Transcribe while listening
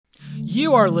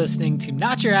You are listening to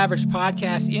Not Your Average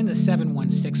Podcast in the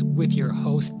 716 with your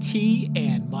host T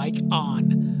and Mike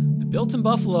on the Built in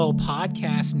Buffalo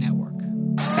Podcast Network.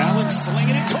 Allen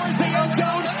slinging it towards the end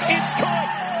zone. It's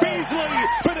caught. Beasley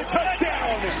for the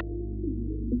touchdown.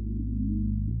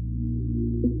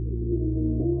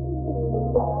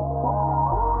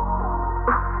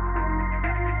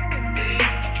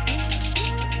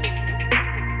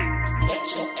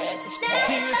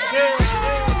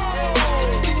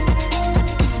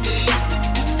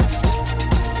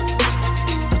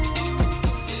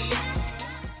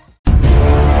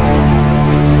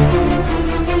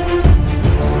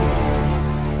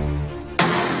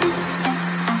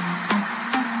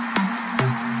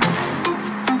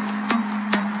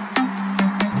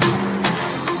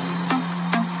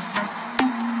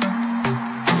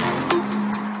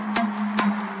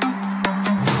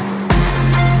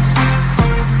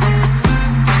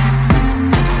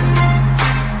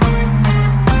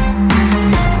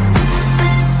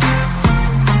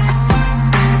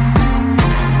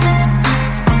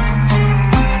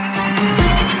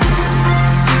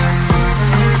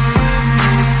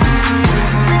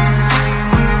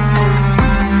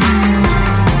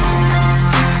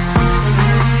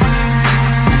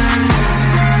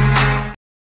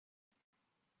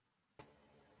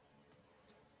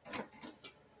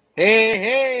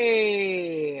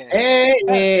 Hey.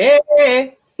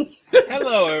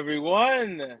 Hello,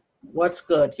 everyone. What's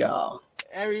good, y'all?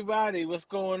 Everybody, what's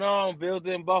going on? Built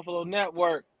in Buffalo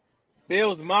Network,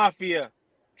 Bills Mafia,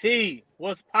 T,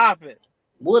 what's poppin'?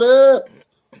 What up?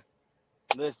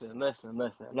 Listen. Let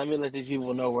me let these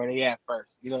people know where they at first.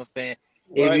 You know what I'm saying?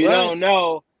 Right, if you right.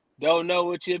 don't know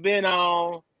what you've been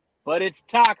on, but it's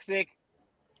toxic.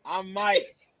 I'm Mike.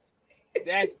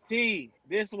 That's T.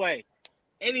 This way.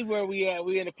 Anywhere we at,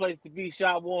 we in a place to be.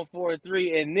 Shop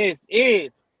 143, and this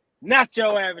is Not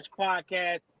Your Average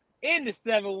Podcast in the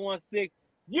 716.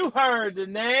 You heard the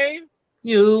name.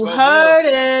 You Go heard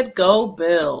Bills. it. Go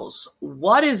Bills.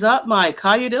 What is up, Mike?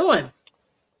 How you doing?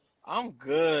 I'm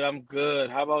good.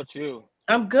 How about you?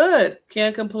 I'm good.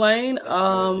 Can't complain.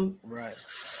 Right.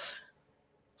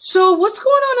 So what's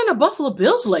going on in the Buffalo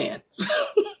Bills land?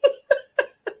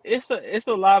 It's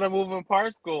a lot of moving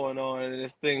parts going on in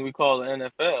this thing we call the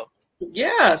NFL.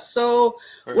 Yeah, so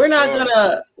we're not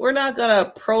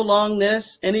gonna prolong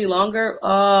this any longer.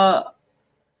 How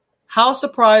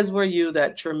surprised were you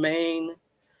that Tremaine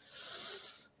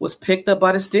was picked up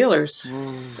by the Steelers?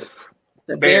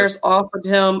 The Bears offered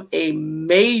him a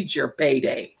major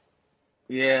payday.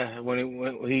 Yeah, when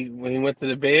he went to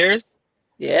the Bears,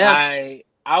 yeah,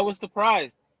 I was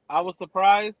surprised.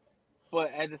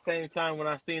 But at the same time, when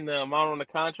I seen the amount on the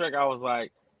contract, I was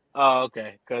like, oh,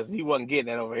 okay, because he wasn't getting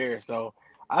that over here. So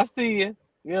I see you.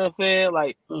 You know what I'm saying?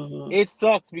 Like, It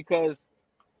sucks because,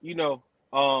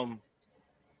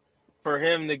 for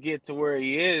him to get to where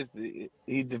he is,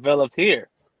 he developed here.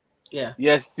 Yeah.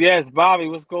 Yes, Bobby,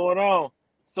 what's going on?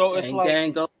 So it's like,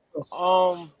 gang, go.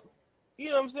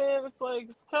 you know what I'm saying? It's like,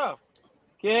 it's tough.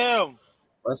 Kim.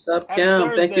 What's up, Happy Kim?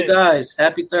 Thursday. Thank you, guys.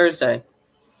 Happy Thursday.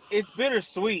 It's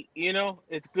bittersweet, you know.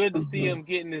 It's good to see him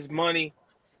getting his money,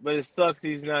 but it sucks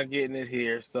he's not getting it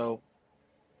here. So,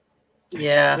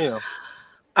 yeah,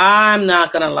 I'm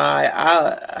not gonna lie.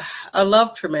 I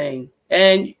love Tremaine,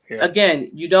 and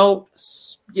again,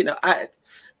 I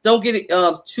don't get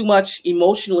too much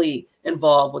emotionally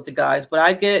involved with the guys, but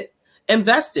I get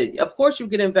invested. Of course, you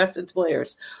get invested in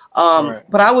players. Right.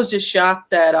 But I was just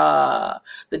shocked that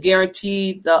the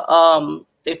guaranteed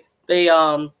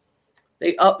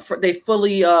they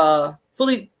fully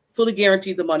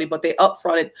guaranteed the money, but they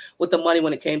upfronted with the money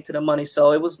when it came to the money.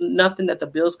 So it was nothing that the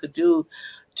Bills could do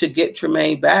to get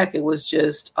Tremaine back. It was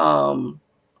just was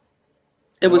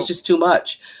just too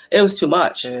much. It was too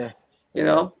much. Yeah. You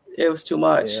know, it was too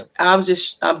much. Yeah. I'm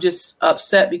just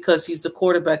upset because he's the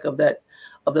quarterback of the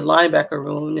linebacker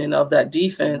room and of that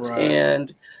defense. Right.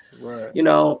 And right.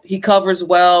 He covers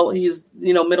well. He's,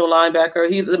 middle linebacker.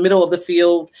 He's the middle of the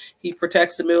field. He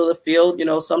protects the middle of the field.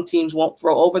 Some teams won't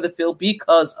throw over the field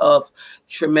because of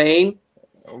Tremaine.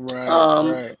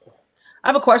 Right. I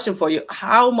have a question for you.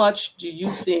 How much do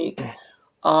you think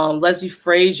Leslie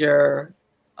Frazier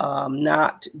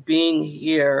not being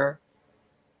here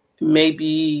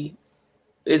maybe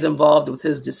is involved with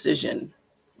his decision?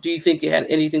 Do you think it had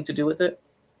anything to do with it?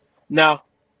 No.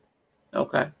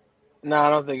 Okay. No,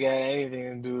 I don't think it had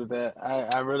anything to do with that.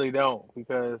 I really don't,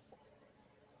 because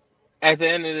at the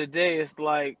end of the day, it's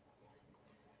like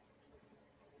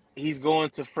he's going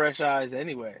to Fresh Eyes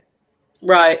anyway.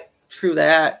 Right. True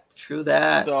that.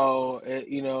 So,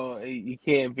 you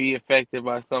can't be affected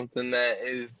by something that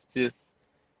is just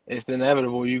it's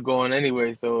inevitable. You going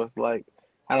anyway, so it's like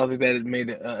I don't think that it made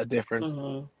a difference.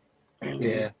 Mm-hmm. Mm-hmm.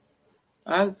 Yeah,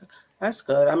 That's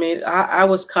good. I mean, I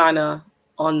was kind of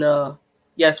on the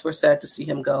yes, we're sad to see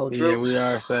him go, Drew. yeah, we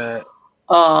are sad.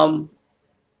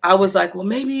 I was like, well,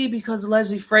 maybe because of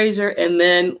Leslie Frazier. And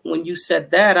then when you said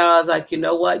that, I was like, you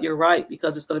know what? You're right,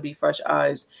 because it's going to be fresh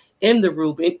eyes in the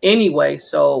room anyway.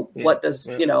 So what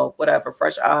does, whatever,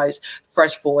 fresh eyes,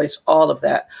 fresh voice, all of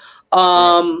that.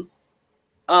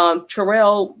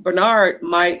 Terrell Bernard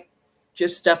might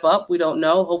just step up. We don't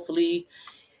know. Hopefully,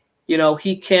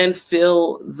 he can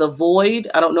fill the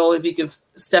void. I don't know if he can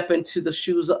step into the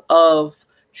shoes of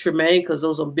Tremaine, because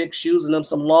those are big shoes and them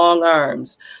some long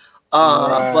arms.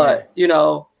 Right. But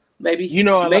maybe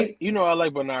I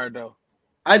like Bernard though.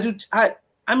 I do. I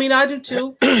mean, I do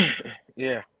too.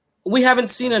 Yeah. We haven't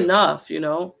seen enough. We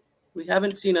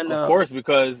haven't seen enough. Of course,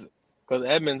 because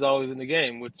Edmonds always in the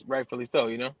game, which rightfully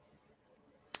so.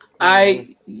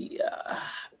 I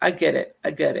get it.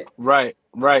 Right.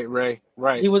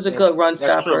 He was a good run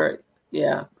stopper. True.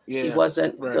 Yeah. He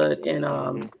wasn't good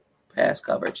in pass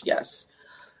coverage. Yes,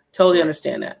 totally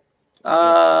understand that.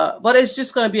 But it's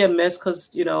just going to be a miss because,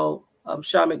 Sean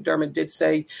McDermott did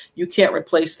say you can't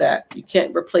replace that. You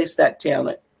can't replace that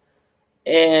talent.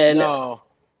 And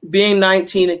being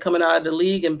 19 and coming out of the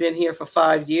league and been here for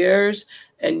 5 years,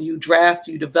 and you draft,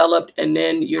 you developed, and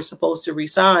then you're supposed to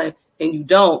resign and you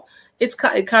don't, it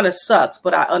kind of sucks,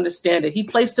 but I understand it. He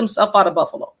placed himself out of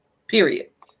Buffalo, period.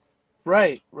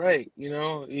 Right.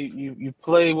 You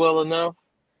play well enough,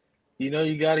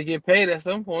 you got to get paid at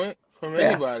some point. From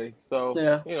anybody, so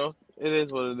it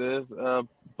is what it is.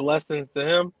 Blessings to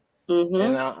him,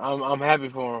 and I'm happy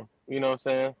for him. You know what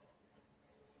I'm saying?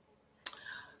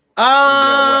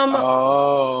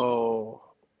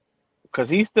 Because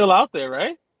he's still out there,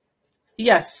 right?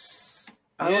 Yes,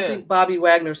 I don't think Bobby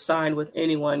Wagner signed with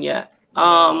anyone yet.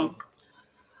 I'm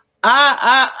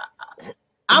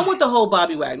with the whole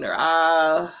Bobby Wagner.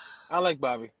 I like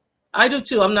Bobby. I do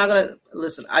too. I'm not going to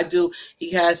listen. I do.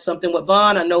 He has something with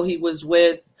Vaughn. I know he was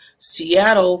with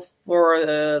Seattle for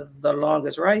the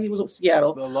longest, right? He was with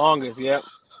Seattle. The longest, yep.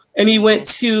 And he went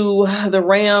to the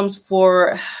Rams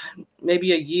for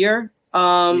maybe a year.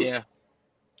 For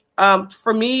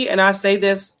me, and I say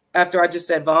this after I just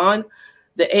said Vaughn,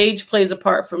 the age plays a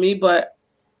part for me. But,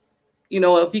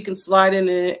 if he can slide in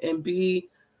and be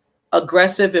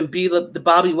aggressive and be the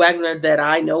Bobby Wagner that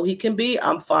I know he can be,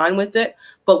 I'm fine with it.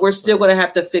 But we're still going to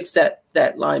have to fix that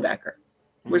linebacker.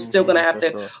 We're still going to have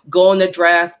to go in the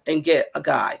draft and get a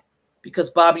guy, because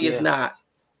Bobby is not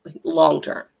long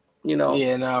term.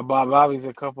 Yeah, now Bobby's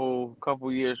a couple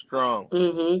years strong.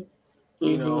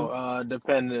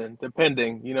 Depending.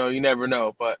 You never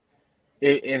know. But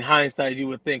in hindsight, you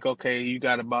would think, okay, you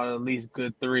got about at least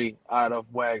good 3 out of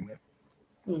Wagner.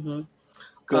 Good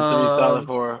 3 solid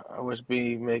 4. I wish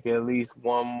we make at least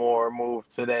one more move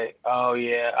today. Oh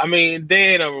yeah, I mean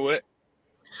they ain't over with.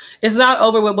 It's not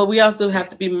over with, but we also have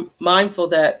to be mindful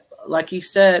that, like he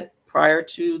said, prior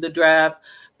to the draft,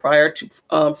 prior to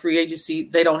free agency,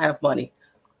 they don't have money.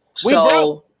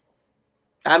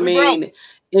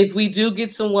 If we do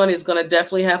get someone, it's going to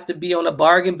definitely have to be on a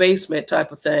bargain basement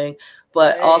type of thing.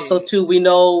 But also, too, we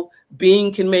know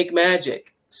Bean can make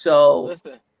magic. So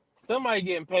listen. Somebody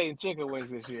getting paid in chicken wings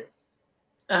this year.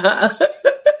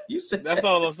 You said that's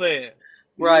all I'm saying.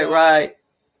 Right.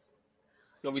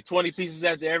 It's gonna be 20 pieces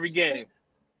after every game.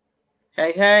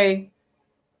 Hey,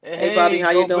 Bobby, how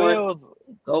you doing? Bills.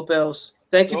 Go Bills!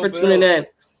 Thank you for tuning in.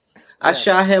 I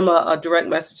shot him a direct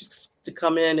message to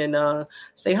come in and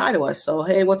say hi to us. So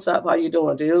hey, what's up? How you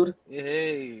doing, dude?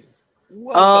 Hey.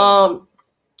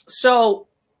 So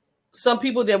some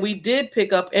people that we did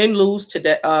pick up and lose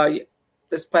today.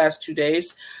 This past 2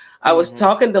 days. I was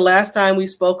talking the last time we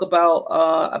spoke about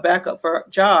a backup for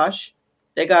Josh.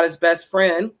 They got his best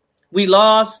friend. We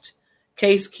lost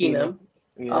Case Keenum.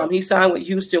 He signed with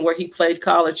Houston, where he played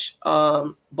college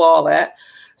ball at.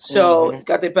 So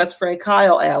got their best friend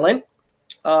Kyle Allen.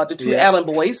 The 2 Allen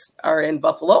boys are in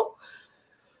Buffalo.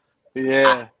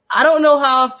 Yeah. I don't know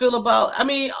how I feel about,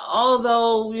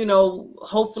 although,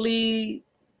 hopefully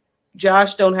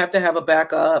Josh don't have to have a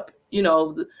backup,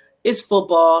 it's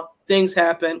football. Things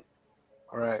happen.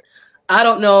 All right. I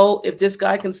don't know if this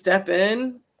guy can step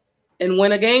in and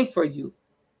win a game for you.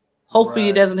 Hopefully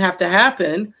it doesn't have to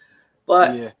happen.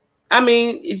 But,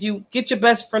 if you get your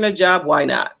best friend a job, why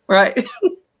not? Right?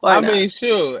 Why not?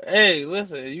 Sure. Hey,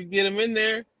 listen, you get him in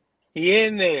there, he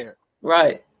in there.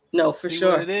 Right. No, for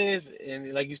sure. What it is.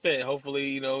 And like you said,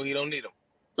 hopefully, he don't need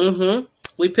him.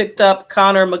 We picked up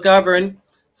Connor McGovern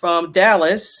from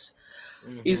Dallas.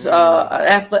 He's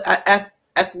an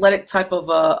athletic type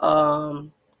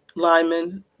of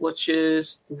lineman, which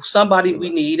is somebody we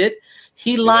needed.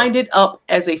 He lined it up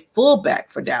as a fullback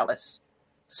for Dallas.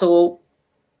 So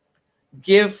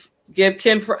give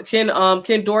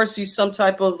Ken Dorsey some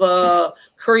type of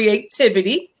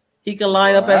creativity. He can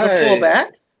line up as a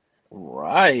fullback.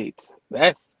 Right.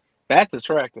 That's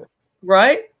attractive.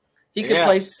 Right? He can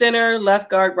play center, left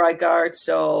guard, right guard.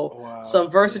 So some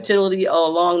versatility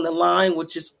along the line,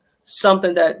 which is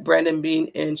something that Brandon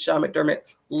Beane and Sean McDermott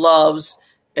loves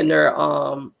in their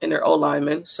O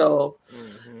linemen. So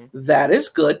that is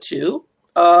good too.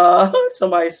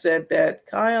 Somebody said that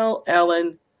Kyle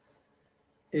Allen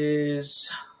is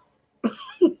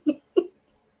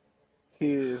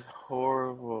he is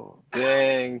horrible.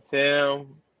 Dang,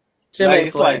 Tim. Tim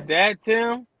ain't playing. Like that,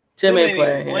 Tim. Tim ain't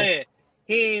playing.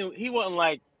 He wasn't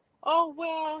like, oh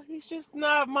well, he's just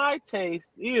not my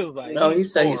taste. He was like, no, he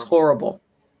said he's horrible.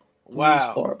 Wow, he's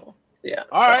horrible. Yeah.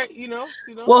 All right, you know.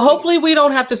 Well, hopefully we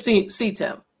don't have to see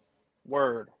Tim.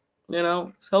 Word. You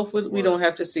know, hopefully we don't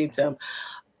have to see Tim.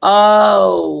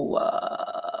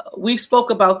 We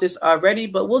spoke about this already,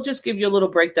 but we'll just give you a little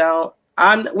breakdown.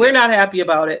 We're not happy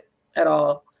about it at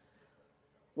all.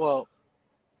 Well,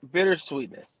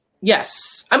 bittersweetness.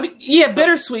 Yes, I mean,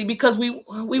 bittersweet because we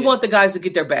want the guys to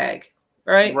get their bag,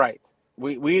 right? Right.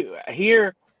 We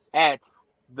here at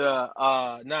the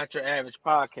Not Your Average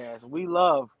podcast, we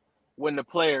love when the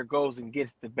player goes and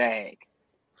gets the bag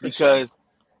because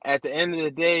at the end of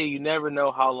the day, you never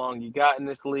know how long you got in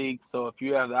this league. So if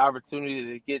you have the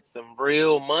opportunity to get some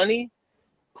real money,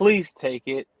 please take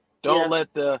it. Don't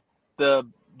let the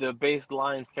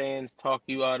baseline fans talk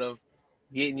you out of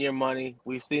getting your money.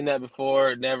 We've seen that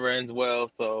before. It never ends well.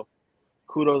 So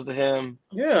kudos to him.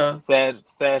 Yeah.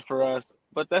 Sad for us.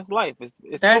 But that's life.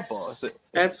 It's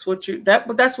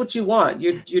football. That's what you want.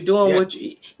 You're doing what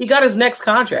he got his next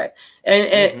contract.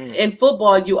 And in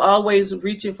football, you always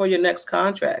reaching for your next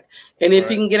contract. And if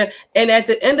he can get and at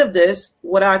the end of this,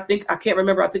 I can't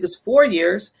remember, I think it's 4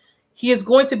 years, he is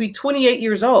going to be 28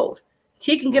 years old.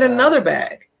 He can get another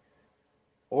bag.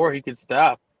 Or he could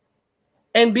stop.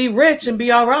 And be rich and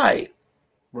be all right.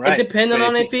 Right. Depending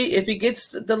on if he gets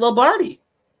the Lombardi.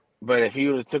 But if he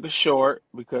would have took a short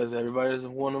because everybody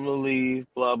doesn't want him to leave,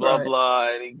 blah, blah, blah,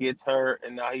 and he gets hurt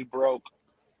and now he broke,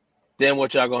 then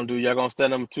what y'all going to do? Y'all going to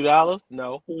send him $2?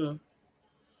 No. Mm-hmm.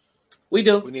 We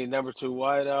do. We need number 2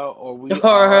 wideout or we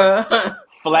are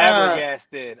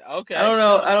flabbergasted. Okay. I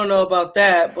don't know about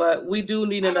that, but we do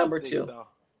need a number 2. So.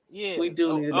 Yeah. We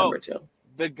do need a number 2.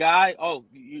 The guy,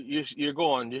 you're still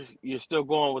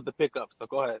going with the pickup, so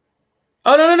go ahead.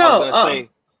 Oh, no.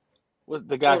 With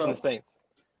the guy from the Saints.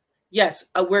 Yes,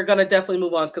 we're gonna definitely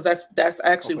move on because that's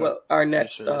actually what our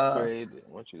next. I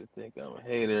want you to think I'm a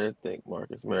hater. I think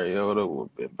Marcus Mariota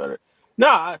would be better.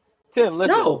 Nah, Tim,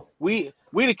 listen. No. We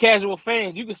the casual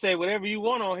fans. You can say whatever you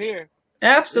want on here.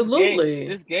 Absolutely.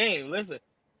 This game, listen,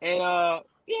 and I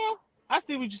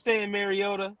see what you're saying,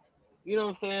 Mariota. You know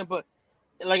what I'm saying, but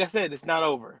like I said, it's not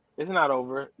over. It's not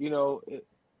over. You know,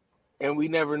 and we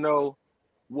never know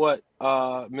what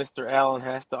Mr. Allen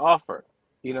has to offer.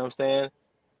 You know what I'm saying?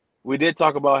 We did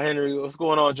talk about Henry. What's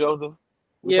going on, Joseph?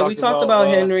 We talked about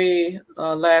Henry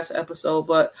last episode,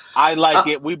 but I like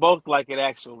it. We both like it,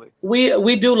 actually.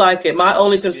 We do like it. My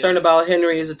only concern about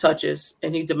Henry is the touches,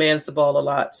 and he demands the ball a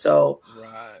lot. So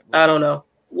I don't know.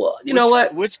 Well, you know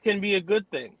what? Which can be a good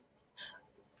thing.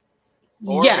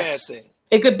 Or yes. a bad thing.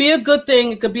 It could be a good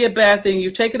thing. It could be a bad thing.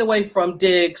 You take it away from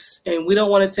Diggs, and we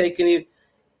don't want to take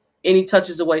any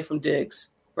touches away from Diggs,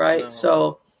 right? No.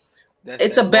 So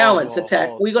it's a balance attack.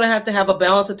 We're going to have a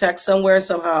balance attack somewhere,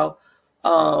 somehow.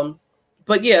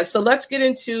 But yeah, so let's get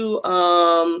into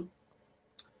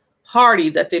Hardy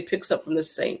that they picks up from the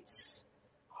Saints.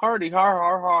 Hardy,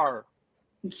 har.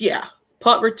 Yeah.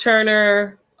 Punt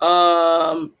returner,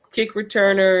 kick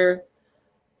returner,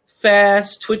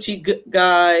 fast, twitchy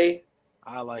guy.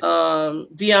 I like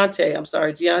Deontay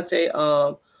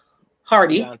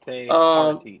Hardy.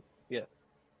 Hardy. Yes.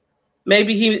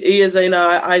 Maybe he is an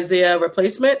Isaiah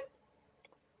replacement.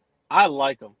 I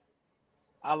like him.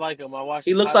 I watched.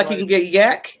 He looks like he can get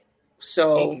yak.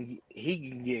 So he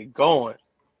can get going.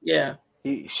 Yeah.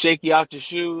 He shake you out your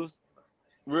shoes.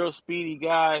 Real speedy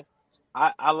guy.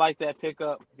 I like that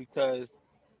pickup because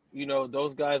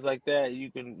those guys like that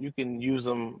you can use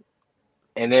them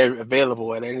and they're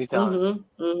available at any time.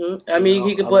 Mm-hmm, mm-hmm. I mean,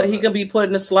 he could be put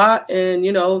in the slot and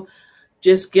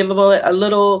just give him a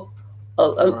little.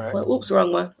 Right. Oops,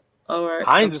 wrong one. All right.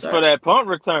 Hines is for that punt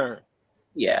return.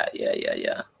 Yeah.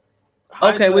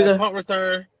 Okay, we're gonna punt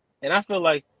return, and I feel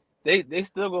like they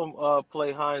still gonna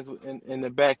play Hines in the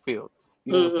backfield.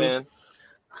 You know what I'm saying?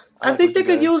 I think they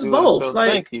could use both.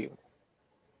 Like, thank you.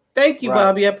 Thank you, Right.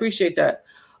 Bobby. I appreciate that.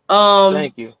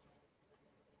 Thank you.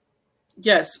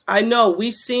 Yes, I know.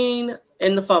 We've seen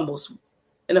in the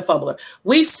fumbler.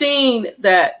 We've seen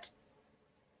that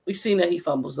he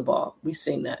fumbles the ball. We've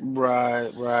seen that.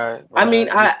 Right. I mean,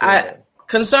 I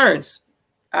concerns.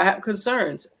 I have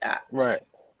concerns. Right.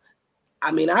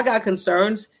 I mean, I got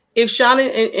concerns. If Sean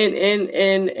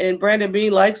and Brandon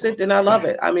Bean likes it, then I love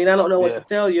it. I mean, I don't know what to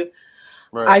tell you.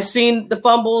 Right. I seen the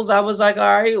fumbles. I was like,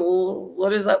 all right, well,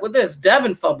 what is up with this?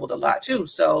 Devin fumbled a lot too.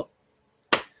 So,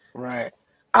 right.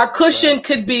 Our cushion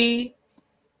could be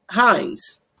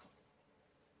Hines.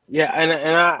 Yeah, and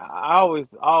I always,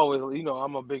 you know,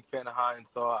 I'm a big fan of Hines,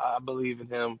 so I believe in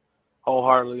him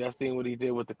wholeheartedly. I seen what he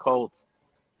did with the Colts,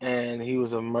 and he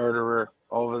was a murderer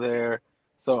over there.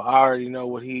 So I already know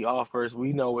what he offers.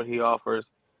 We know what he offers.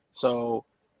 So,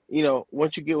 you know,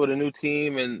 once you get with a new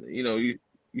team and, you know, you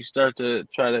start to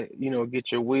try to, you know,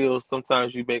 get your wheels,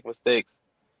 sometimes you make mistakes.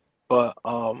 But,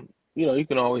 you know, you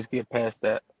can always get past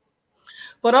that.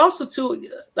 But also, too,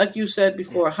 like you said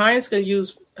before, Hines could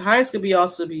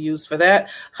also be used for that.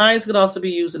 Hines could also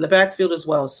be used in the backfield as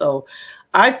well. So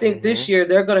I think this year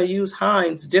they're going to use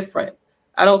Hines different.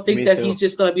 I don't think he's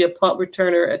just going to be a punt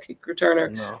returner, a kick returner.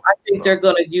 No, I think they're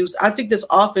going to use. I think this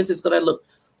offense is going to look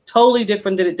totally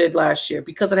different than it did last year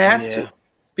because it has to.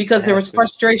 Because there was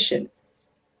frustration,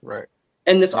 right,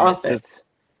 in this offense.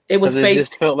 It was basic. It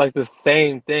just felt like the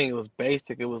same thing. It was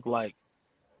basic. It was like,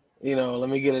 you know, let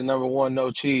me get a number one,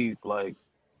 no cheese. Like,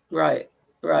 right.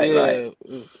 It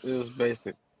was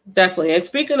basic. Definitely. And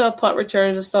speaking of punt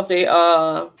returns and stuff, they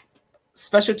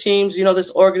special teams, you know,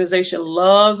 this organization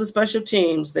loves the special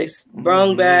teams. They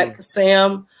brought back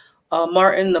Sam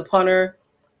Martin, the punter,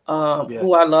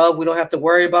 who I love. We don't have to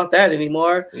worry about that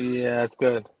anymore. Yeah, that's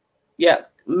good. Yeah.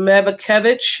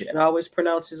 Mevakevich, and I always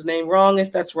pronounce his name wrong.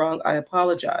 If that's wrong, I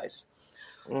apologize.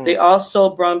 They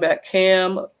also brought back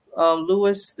Cam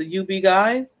Lewis, the UB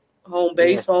guy, home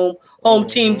base, home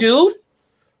team dude.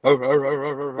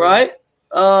 Right.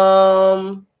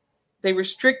 They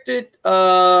restricted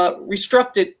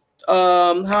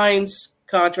Hines'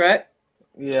 contract.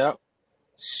 Yeah.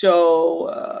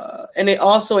 So and they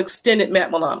also extended Matt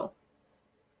Milano.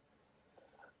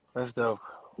 That's dope.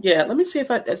 Yeah, let me see if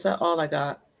that's not all I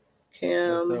got.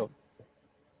 Cam.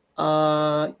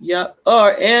 Yeah.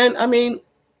 And I mean,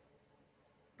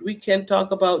 we can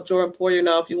talk about Jordan Poyer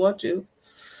now if you want to.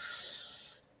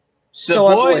 So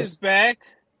the boy is back.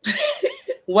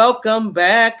 Welcome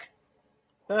back.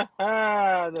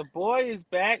 The boy is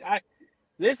back.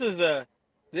 This was a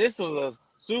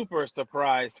super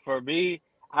surprise for me.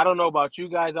 I don't know about you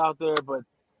guys out there, but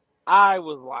I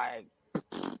was like,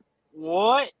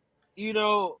 what? You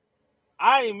know,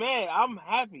 I ain't mad. I'm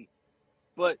happy.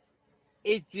 But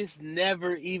it just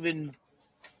never even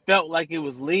felt like it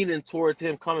was leaning towards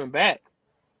him coming back.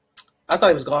 I thought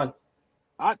he was gone.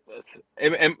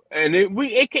 It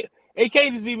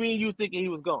can't just be me and you thinking he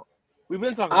was gone. We've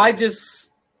been talking about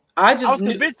I was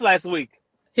convinced last week.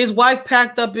 His wife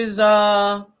packed up their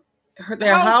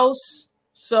house.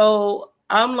 So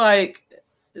I'm like,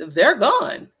 they're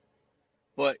gone.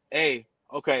 But hey,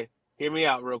 okay, hear me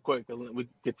out real quick and we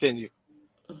continue.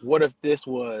 What if this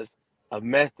was a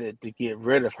method to get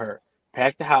rid of her?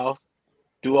 Pack the house,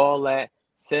 do all that,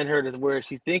 send her to where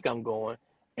she think I'm going,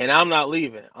 and I'm not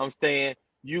leaving. I'm staying.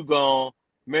 You gone.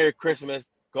 Merry Christmas.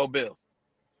 Go Bills.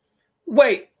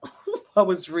 Wait, I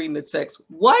was reading the text.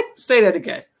 What? Say that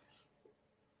again.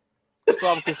 So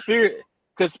I'm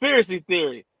conspiracy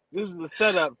theory. This was a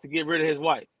setup to get rid of his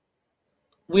wife.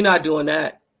 We're not doing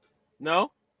that.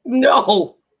 No?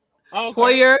 No. Oh, okay.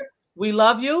 Poyer, we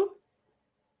love you.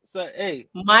 So hey,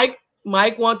 Mike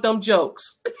want them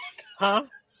jokes. Huh?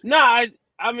 No,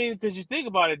 I mean, because you think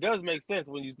about it, it does make sense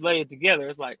when you lay it together.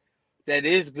 It's like that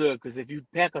is good because if you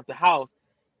pack up the house,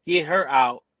 get her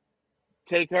out,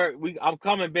 take her. I'm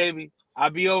coming, baby. I'll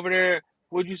be over there.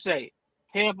 What'd you say?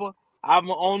 Tampa. I'm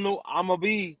gonna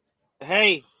be.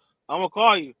 Hey, I'm gonna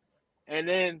call you, and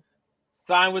then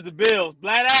sign with the Bills.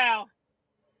 Flat out.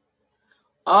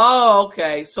 Oh,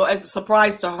 okay. So as a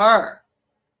surprise to her.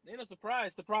 Ain't no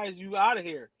surprise. Surprise you out of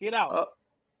here. Get out.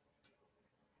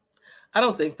 I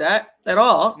don't think that at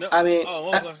all. No. I mean,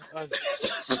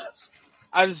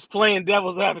 I was playing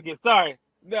devil's advocate. Sorry.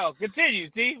 No, continue,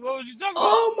 T. What was you talking about?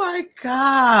 Oh my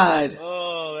God.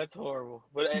 Oh, that's horrible.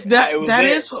 But that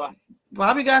is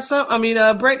Bobby got some. I mean,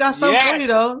 Brett got something for you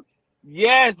though.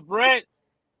 Yes, Brett.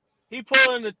 He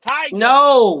pulling the tiger.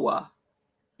 No.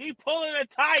 He pulling a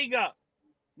tiger.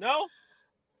 No.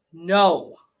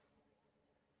 No.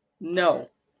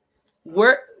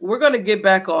 We're gonna get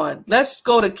back on. Let's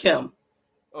go to Kim.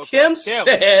 Okay. Kim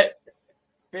said,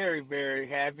 very, very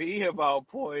happy about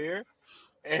Poyer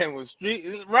and was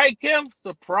right, Kim?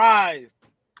 Surprised.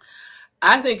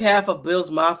 I think half of Bills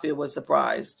Mafia was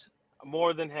surprised.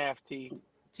 More than half, T.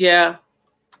 Yeah.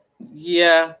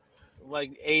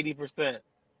 Like 80%.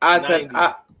 Because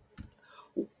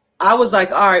I was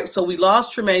like, all right, so we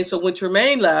lost Tremaine. So when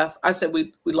Tremaine left, I said,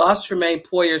 we lost Tremaine.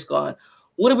 Poyer's gone.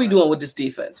 What are we doing with this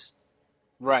defense?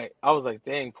 Right. I was like,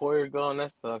 dang, Poyer gone.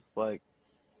 That sucks. Like,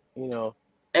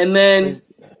 And then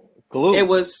glue. It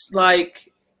was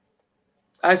like,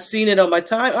 I seen it on my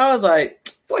time. I was like,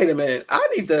 wait a minute. I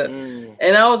need to.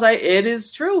 And I was like, it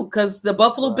is true because the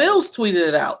Buffalo Bills tweeted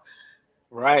it out.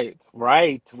 Right.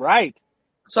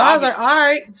 So I was like, all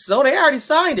right. So they already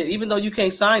signed it, even though you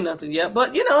can't sign nothing yet.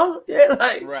 But,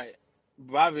 Right.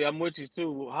 Bobby, I'm with you,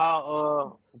 too.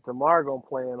 How DeMar going to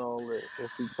play in all this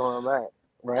if he's coming back?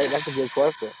 Right? That's a good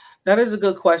question. That is a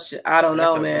good question. I don't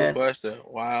know, man. That's a good question.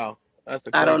 Wow. That's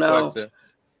a great question.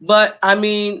 But, I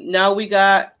mean, now we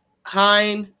got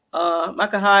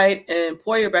Micah Hyde, and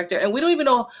Poyer back there. And we don't even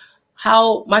know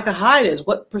how Micah Hyde is,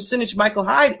 what percentage Micah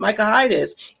Hyde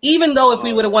is. Even though if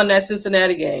we would have won that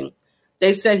Cincinnati game,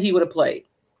 they said he would have played.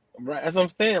 Right. That's what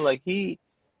I'm saying. Like, he's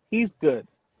good.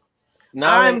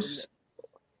 Now, once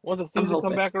the season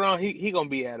come back around, he going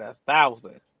to be at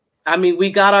 1,000. I mean, we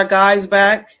got our guys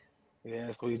back.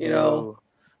 Yes, we do.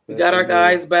 We got our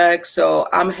guys back. So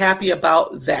I'm happy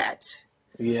about that.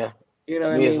 Yeah. You know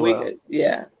what I mean?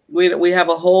 We have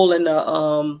a hole in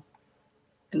the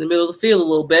middle of the field a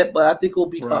little bit, but I think we'll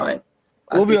be fine.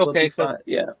 We'll be okay. Fine.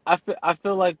 Yeah. I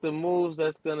feel like the moves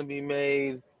that's going to be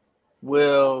made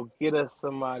will get us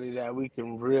somebody that we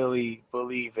can really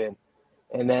believe in,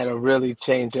 and that'll really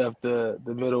change up the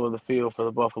middle of the field for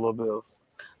the Buffalo Bills.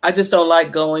 I just don't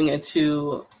like going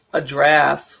into a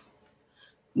draft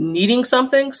needing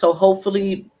something. So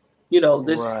hopefully, you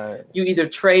either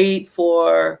trade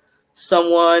for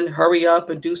someone, hurry up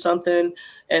and do something.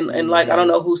 And like, I don't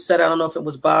know who said, I don't know if it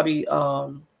was Bobby,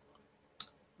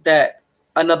 that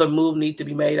another move need to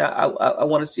be made. I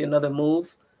want to see another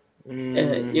move,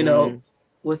 and,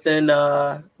 within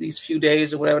these few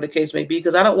days or whatever the case may be,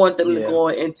 because I don't want them to go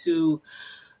into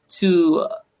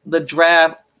the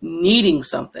draft needing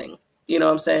something. You know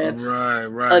what I'm saying?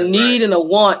 Right. A need and a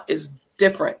want is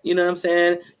different. You know what I'm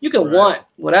saying? You can want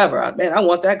whatever. I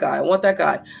want that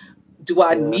guy. Do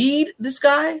I need this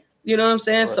guy? You know what I'm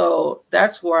saying? Right. So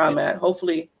that's where I'm at.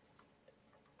 Hopefully.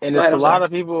 And there's a lot of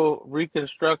people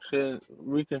reconstructing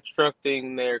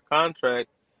their contract.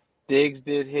 Diggs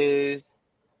did his.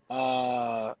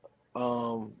 Vaughn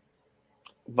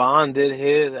did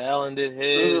his. Allen did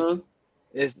his.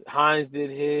 Hines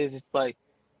did his. It's like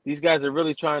these guys are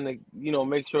really trying to,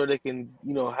 make sure they can,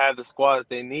 have the squad that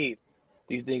they need.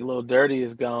 Do you think Lil Dirty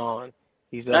is gone?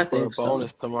 He's up for a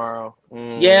bonus tomorrow.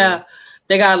 Yeah,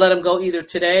 they gotta let him go either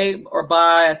today or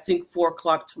by I think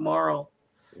 4:00 tomorrow.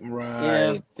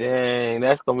 Right. Yeah. Dang,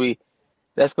 that's gonna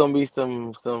be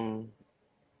some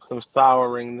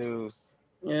souring news.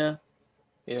 Yeah.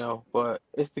 But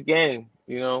it's the game.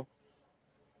 We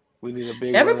need a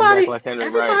big everybody. Running back like Henry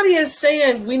everybody Wright. Is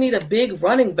saying we need a big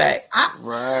running back.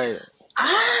 Right.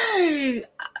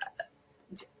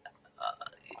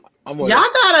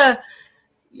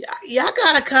 Y'all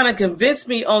gotta kind of convince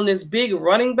me on this big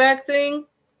running back thing.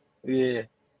 Yeah.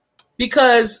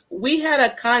 Because we had a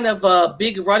kind of a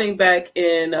big running back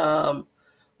in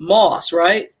Moss,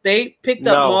 right? They picked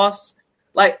up Moss.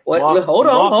 Like what? Hold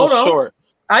on. Short.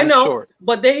 I know,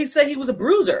 but they said he was a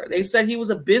bruiser. They said he was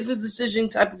a business decision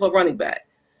type of a running back.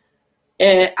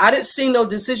 And I didn't see no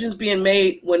decisions being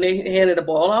made when they handed the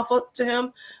ball off to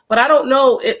him. But I don't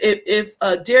know if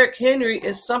Derrick Henry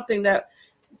is something that,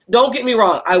 don't get me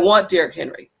wrong, I want Derrick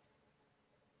Henry.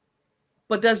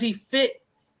 But does he fit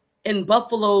in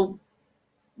Buffalo?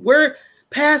 We're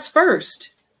pass first.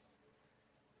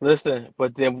 Listen,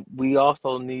 but then we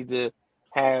also need to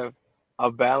have a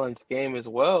balanced game as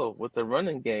well with the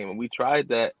running game. And we tried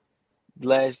that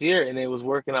last year, and it was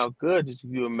working out good. Just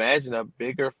you imagine a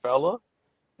bigger fella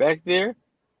back there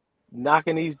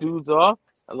knocking these dudes off.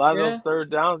 A lot of those third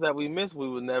downs that we missed, we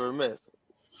would never miss.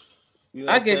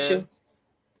 I get you.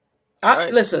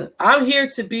 Listen, I'm here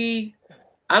to be.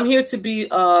 I want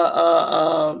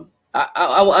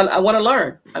to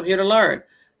learn. I'm here to learn.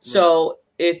 So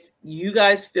if you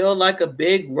guys feel like a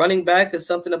big running back is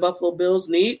something the Buffalo Bills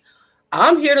need,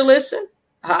 I'm here to listen.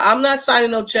 I'm not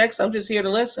signing no checks. I'm just here to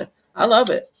listen. I love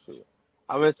it.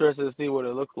 I'm interested to see what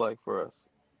it looks like for us.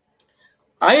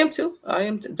 I am too.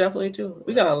 Definitely too.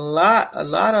 We got a lot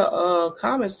of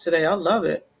comments today. I love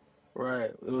it.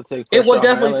 Right. It would take. It would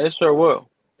definitely. It sure will.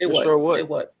 It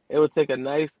would. It would take a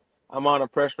nice amount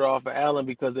of pressure off of Allen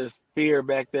because there's fear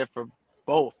back there for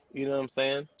both. You know what I'm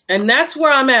saying? And that's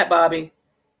where I'm at, Bobby.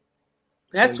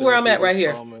 That's where I'm at right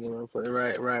here.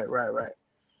 Right.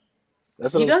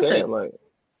 That's what He I'm doesn't. saying.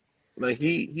 Like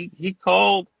he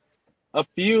called a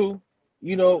few,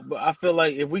 but I feel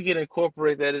like if we can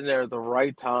incorporate that in there at the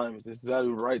right times, it's got to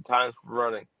be the right times for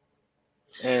running.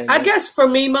 And I guess for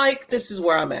me, Mike, this is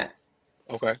where I'm at.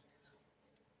 Okay.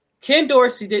 Ken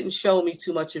Dorsey didn't show me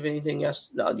too much of anything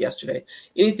yesterday,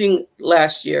 anything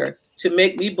last year to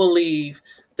make me believe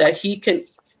that he can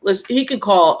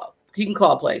call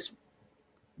plays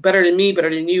better than me,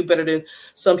 better than you, better than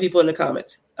some people in the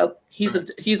comments. He's an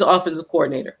offensive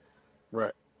coordinator.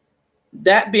 Right.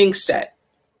 That being said,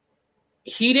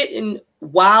 he didn't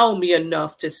wow me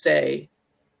enough to say,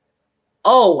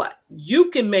 "Oh, you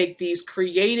can make these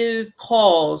creative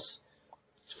calls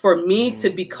for me to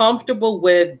be comfortable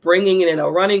with bringing in a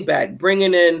running back,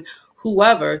 bringing in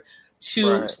whoever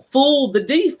to fool the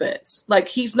defense." Like,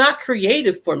 he's not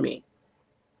creative for me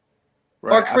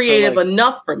or creative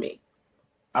enough for me.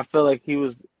 I feel like he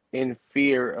was in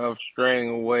fear of straying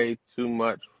away too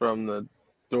much from the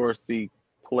Dorsey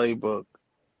playbook,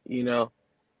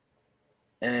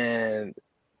 and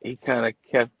he kind of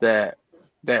kept that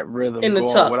rhythm in the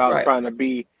going tuck, without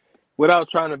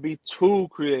trying to be too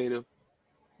creative.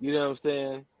 You know what I'm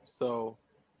saying? So,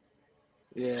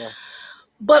 yeah.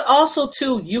 But also,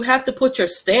 too, you have to put your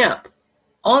stamp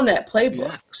on that playbook.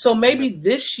 Yes. So maybe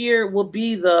this year will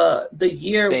be the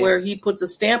year where he puts a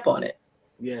stamp on it.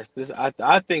 Yes,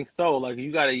 I think so. Like,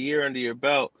 you got a year under your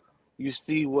belt, you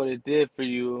see what it did for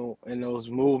you and those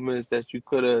movements that you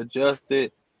could have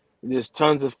adjusted. There's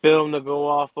tons of film to go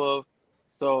off of.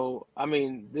 So, I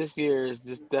mean, this year is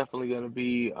just definitely going to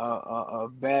be a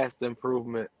vast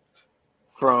improvement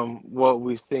from what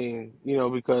we've seen,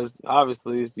 because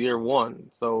obviously it's year one.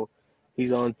 So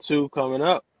he's on 2 coming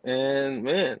up, and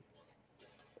man,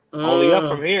 only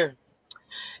up from here.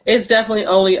 It's definitely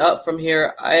only up from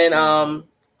here. And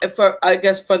I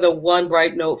guess for the one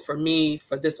bright note for me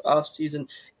for this offseason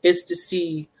is to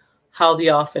see how the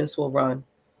offense will run.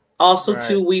 Also,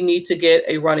 too, we need to get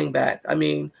a running back. I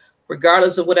mean,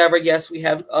 regardless of whatever, yes, we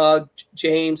have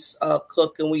James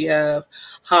Cook and we have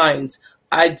Hines.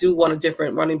 I do want a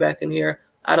different running back in here.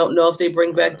 I don't know if they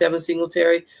bring back Devin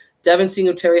Singletary. Devin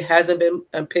Singletary hasn't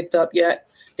been picked up yet.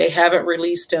 They haven't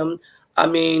released him. I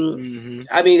mean,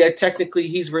 technically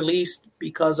he's released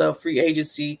because of free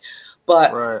agency,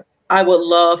 but I would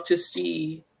love to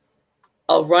see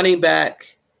a running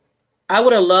back. I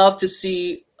would have loved to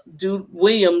see Dude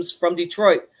Williams from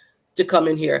Detroit to come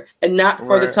in here, and not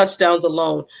for the touchdowns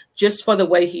alone, just for the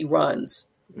way he runs.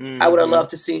 I would have loved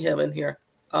to see him in here.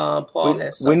 Paul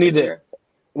has something here.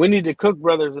 We need the Cook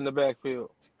brothers in the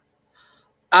backfield.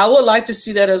 I would like to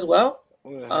see that as well.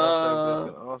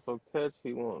 Also catch.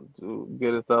 He won't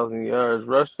get 1,000 yards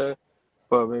rushing,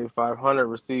 but maybe 500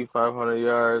 receive 500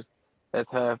 yards.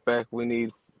 That's halfback we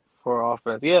need for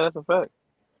offense. Yeah, that's a fact.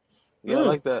 Yeah, I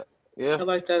like that. Yeah, I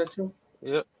like that too.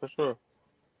 Yep, for sure.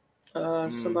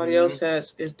 Somebody else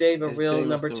is Dave a real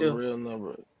number 2? Real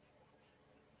number.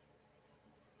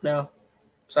 No,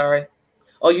 sorry.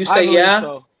 Oh, you say yeah?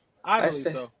 So. I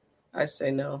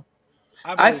say no.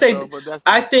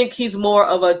 I think he's more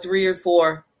of a 3 or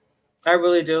 4. I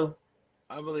really do.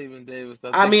 I believe in Davis.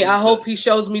 I hope he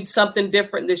shows me something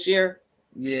different this year.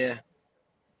 Yeah,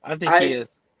 I think he is.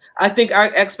 I think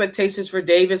our expectations for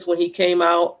Davis when he came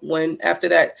out, after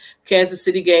that Kansas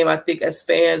City game, I think as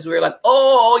fans we were like,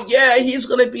 "Oh yeah, he's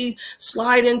going to be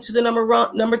slide into the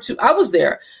number 2." I was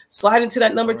there, slide into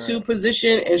that number 2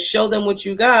 position and show them what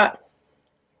you got.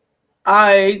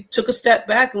 I took a step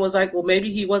back and was like, well,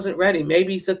 maybe he wasn't ready.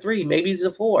 Maybe he's a 3. Maybe he's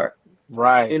a 4.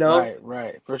 Right.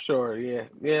 Right. For sure. Yeah.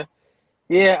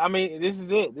 I mean, this is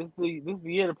it. This is the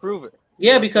year to prove it.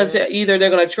 Yeah, because either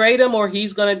they're going to trade him or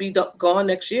he's going to be gone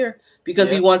next year because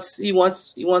he wants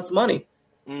money.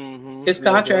 Mm-hmm. His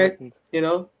contract,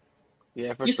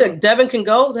 Yeah. You said Devin can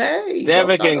go. Hey,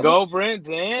 Devin can go, Brent.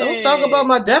 Dang. Don't talk about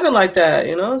my Devin like that.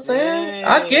 You know what I'm saying?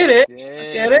 I get it. Dang.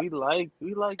 I get it.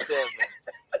 We like Devin.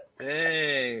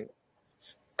 Dang.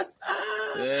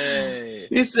 Dang.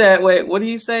 He said, wait, what did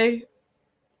he say?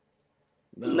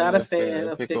 Not a fan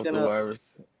of picking up the virus.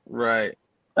 Right.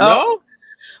 No?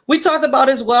 We talked about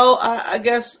as well, I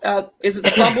guess, is it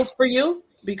the fumbles for you?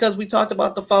 Because we talked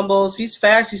about the fumbles. He's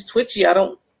fast. He's twitchy.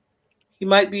 He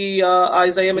might be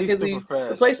Isaiah McKenzie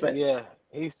replacement. Yeah,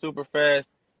 he's super fast.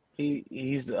 He's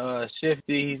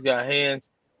shifty. He's got hands.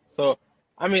 So,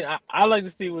 I mean, I like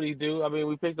to see what he do. I mean,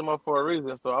 we picked him up for a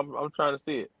reason, so I'm trying to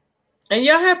see it. And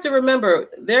y'all have to remember,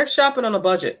 they're shopping on a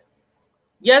budget.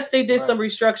 Yes, they did some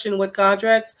restructuring with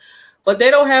contracts, but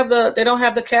they don't have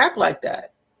the cap like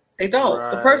that. They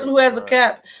don't. The person who has the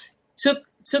cap took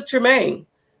Tremaine.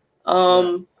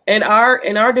 In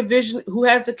our division, who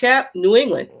has the cap? New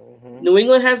England. Mm-hmm. New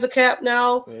England has the cap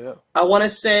now. Yeah. I want to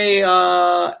say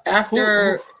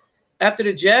after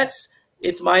the Jets,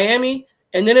 it's Miami,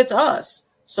 and then it's us.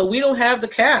 So we don't have the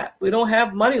cap. We don't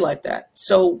have money like that.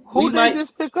 So who did they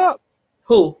just pick up?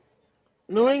 Who?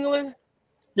 New England.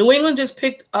 New England just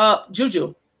picked up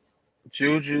Juju.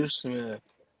 Juju Smith.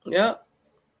 Yeah.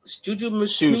 It's Juju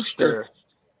Schuster.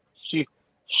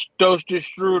 Stoster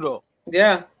Strudel.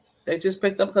 Yeah. They just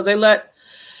picked up because they let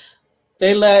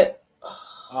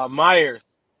Myers.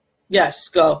 Yes,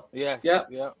 go. Yeah. Yep.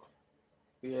 Yeah.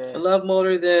 Yeah. I love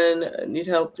Motor than need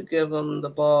help to give him the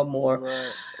ball more.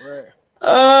 Right.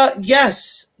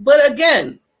 Yes. But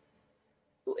again,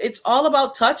 it's all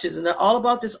about touches and all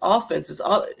about this offense. It's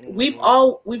all we've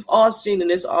all seen in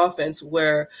this offense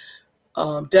where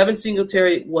Devin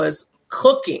Singletary was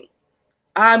cooking.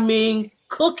 I mean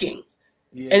cooking.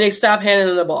 Yeah. And they stopped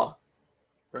handing the ball.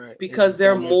 Right. Because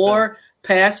they're more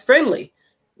pass friendly.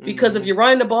 Because if you're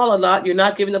running the ball a lot, you're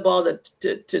not giving the ball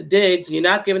to Diggs, you're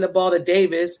not giving the ball to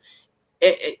Davis.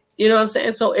 You know what I'm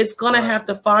saying? So it's going to have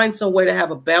to find some way to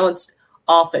have a balanced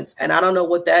offense. And I don't know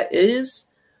what that is,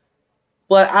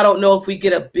 but I don't know if we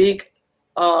get a big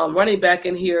running back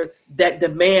in here that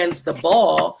demands the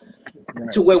ball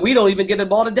to where we don't even get the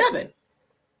ball to Devin.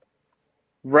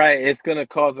 Right. It's going to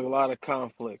cause a lot of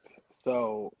conflict.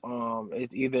 So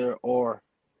it's either or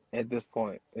at this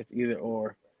point. It's either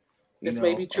or. This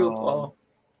may be true, Paul.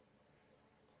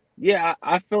 Yeah,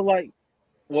 I feel like,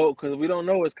 because we don't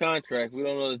know his contract. We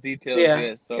don't know the details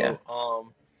yet. So,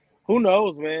 who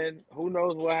knows, man? Who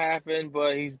knows what happened?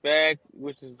 But he's back,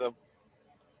 which is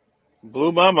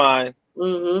blew my mind.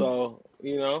 Mm-hmm. So,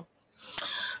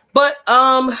 But,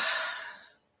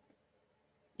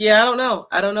 yeah, I don't know.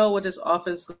 I don't know what this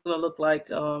offense is going to look like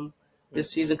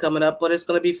this season coming up, but it's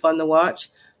going to be fun to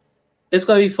watch. It's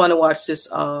going to be fun to watch this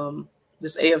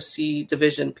AFC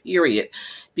division, period,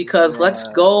 because let's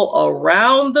go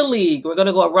around the league. We're going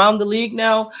to go around the league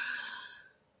now.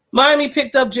 Miami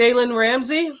picked up Jalen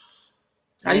Ramsey.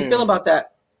 How do you feel about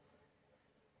that?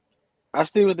 I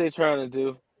see what they're trying to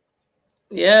do.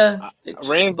 Yeah.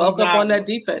 Bulk up on that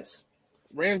defense.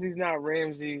 Ramsey's not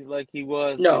Ramsey like he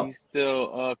was. No. He's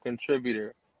still a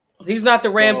contributor. He's not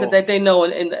the Rams that they know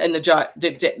in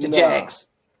the Jags.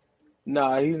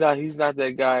 No, he's not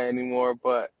that guy anymore,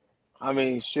 but I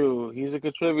mean, shoot, he's a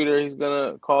contributor. He's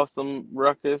gonna cause some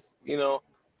ruckus,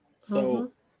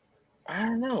 So I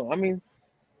don't know. I mean,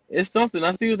 it's something.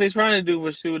 I see what they're trying to do,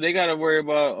 but shoot, they gotta worry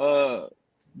about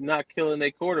not killing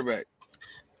their quarterback.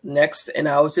 Next, and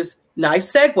I was just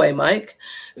nice segue, Mike.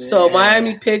 Yeah. So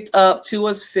Miami picked up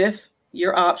Tua's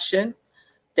 5th-year option.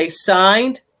 They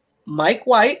signed Mike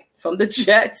White from the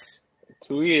Jets.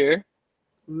 2-year.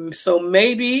 So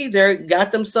maybe they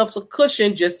got themselves a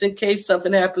cushion just in case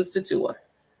something happens to Tua.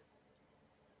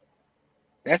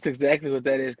 That's exactly what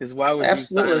that is. Because why would you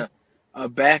sign a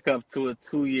backup to a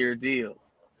 2-year deal?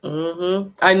 Mm-hmm.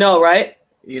 I know, right?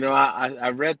 I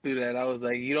read through that. I was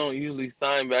like, you don't usually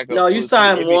sign backup. No, you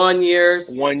sign 1 year.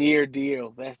 1 year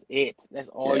deal. That's it. That's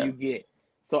all you get.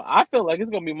 So I feel like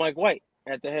it's gonna be Mike White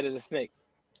at the head of the snake.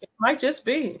 It might just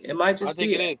be. I think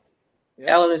it is.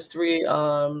 Yeah. Allen is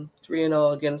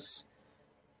 3-0 against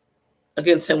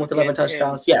him with 11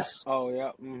 touchdowns. Yes. Oh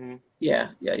yeah. Mm-hmm. Yeah.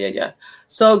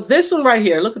 So this one right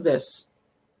here, look at this.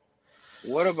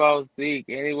 What about Zeke?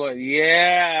 Anyone?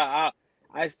 Yeah,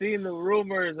 I seen the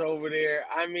rumors over there.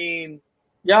 I mean,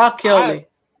 y'all kill me.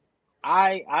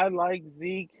 I like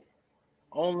Zeke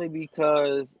only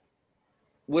because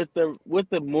with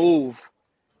the move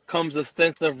comes a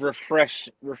sense of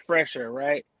refresher,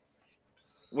 right?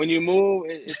 When you move,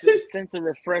 it's a sense of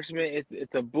refreshment.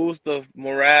 It's a boost of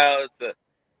morale. It's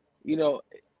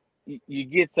you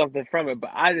get something from it.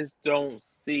 But I just don't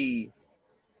see.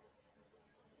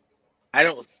 I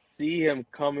don't see him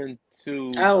coming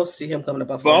to. I don't see him coming to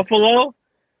Buffalo.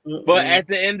 Mm-mm. But at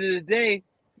the end of the day,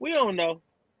 we don't know.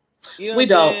 We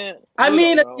don't. I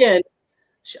mean, again,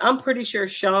 I'm pretty sure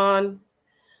Sean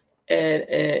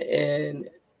and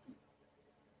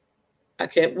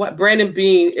Brandon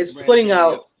Beane is putting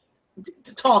out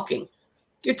talking.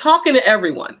 You're talking to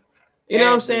everyone. You know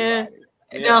what I'm saying?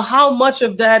 Yeah. Now, how much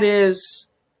of that is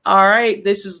all right?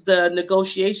 This is the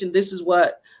negotiation. This is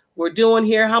what we're doing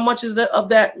here. How much is of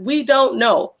that? We don't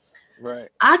know. Right.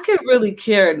 I could really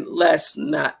care less.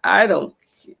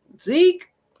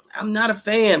 Zeke, I'm not a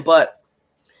fan, but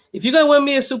if you're gonna win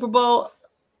me a Super Bowl,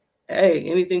 hey,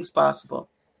 anything's possible.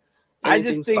 I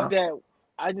just think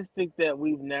I just think that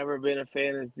we've never been a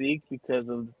fan of Zeke because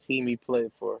of the team he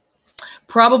played for.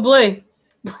 Probably.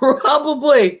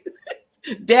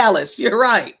 Dallas, you're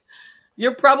right.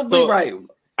 You're probably right.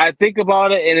 I think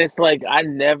about it, and it's like I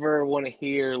never want to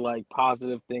hear like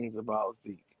positive things about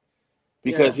Zeke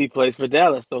because he plays for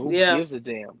Dallas. So who gives a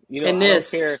damn? You know, and I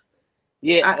don't care.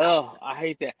 Yeah, I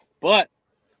hate that. But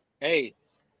hey,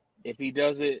 if he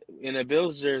does it in a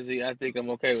Bills jersey, I think I'm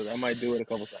okay with it. I might do it a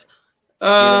couple times.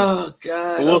 Oh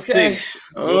God! But we'll see.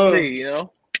 We'll see. You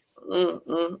know.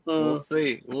 We'll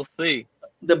see. We'll see.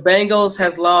 The Bengals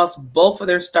has lost both of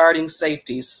their starting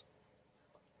safeties.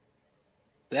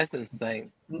 That's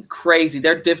insane. Crazy.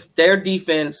 Their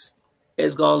defense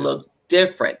is going to look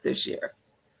different this year.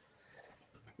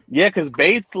 Yeah, because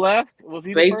Bates left. Was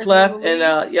he? Bates left,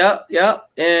 and yep,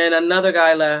 and another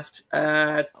guy left.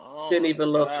 Didn't even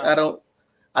look. God.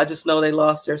 I just know they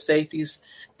lost their safeties,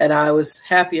 and I was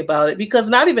happy about it because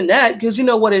not even that, because you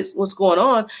know what's going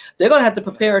on. They're going to have to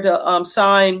prepare to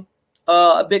sign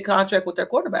a big contract with their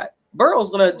quarterback. Burrow's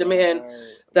going to demand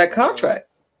that contract.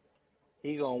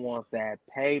 He gonna want that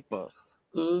paper.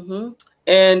 Mm-hmm.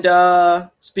 And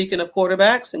speaking of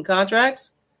quarterbacks and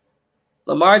contracts,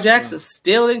 Lamar Jackson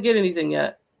still didn't get anything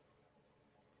yet.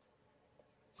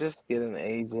 Just get an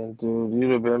agent, dude.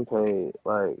 You'd have been paid.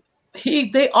 Like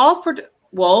they offered.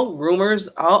 Well, rumors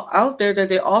out there that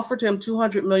they offered him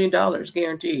 $200 million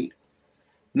guaranteed.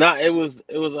 No, it was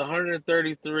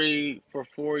 133 for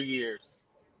 4 years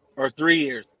or 3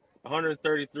 years.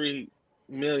 133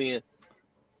 million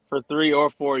for 3 or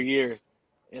 4 years,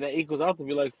 and that equals out to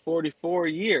be like 44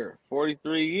 a year,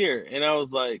 43 a year. And I was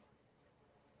like,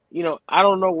 you know, I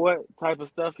don't know what type of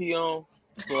stuff he on,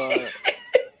 but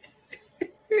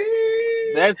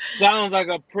that sounds like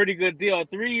a pretty good deal. A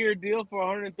 3-year deal for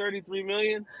 133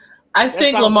 million. I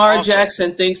think Lamar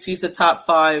Jackson thinks he's a top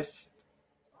 5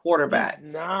 quarterback.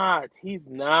 He's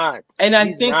not. And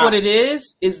I think what it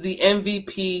is the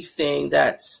MVP thing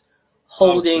that's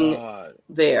holding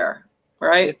there,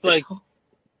 right? It's like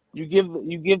you give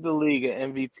the league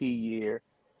an MVP year,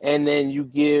 and then you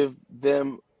give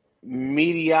them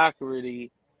mediocrity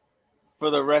for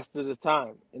the rest of the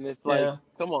time. And it's like,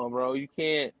 come on, bro, you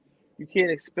can't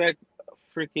expect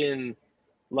freaking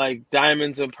like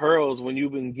diamonds and pearls when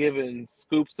you've been given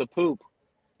scoops of poop.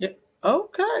 Yeah.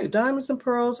 Okay, diamonds and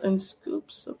pearls and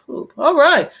scoops of poop. All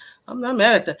right, I'm not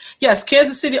mad at that. Yes,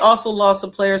 Kansas City also lost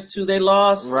some players too. They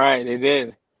lost. Right, they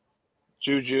did.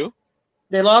 Juju.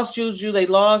 They lost Juju. They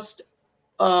lost.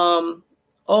 Oh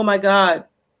my God,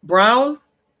 Brown.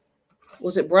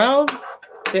 Was it Brown?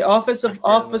 The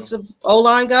offensive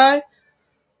O-line guy.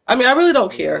 I mean, I really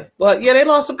don't care, but yeah, they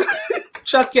lost some.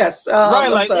 Chuck, yes.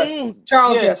 Right, I'm sorry.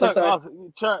 Charles, yes. Chuck,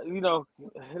 I'm sorry. you know,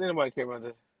 nobody care about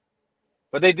this.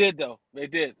 But they did, though. They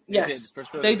did. Yes, for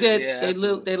sure they did. Yeah,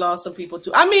 they lost some people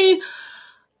too. I mean,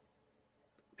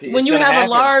 when you have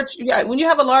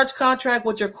a large contract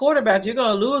with your quarterback, you're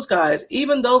going to lose guys.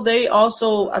 Even though they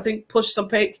also, I think, push some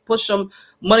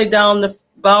money down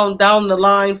the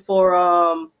line for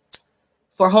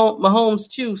Mahomes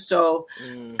too. So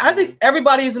I think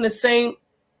everybody's in the same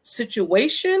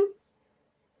situation,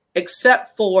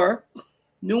 except for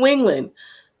New England,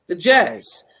 the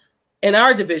Jets. In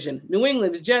our division, New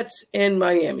England, the Jets, and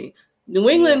Miami. New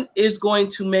England is going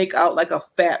to make out like a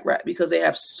fat rat because they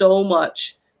have so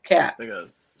much cap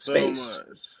space.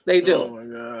 They do. Oh my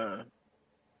God.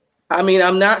 I mean,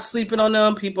 I'm not sleeping on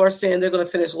them. People are saying they're going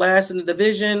to finish last in the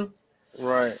division.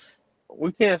 Right.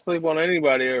 We can't sleep on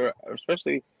anybody,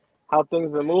 especially how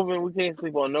things are moving. We can't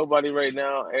sleep on nobody right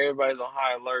now. Everybody's on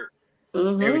high alert.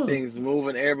 Mm-hmm. Everything's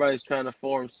moving. Everybody's trying to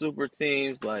form super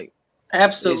teams. Like,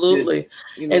 absolutely.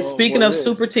 Just, and speaking of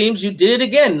super teams, you did it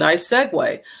again. Nice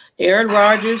segue. Aaron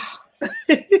Rodgers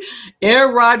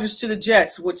to the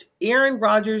Jets, which Aaron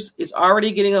Rodgers is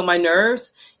already getting on my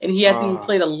nerves, and he hasn't even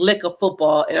played a lick of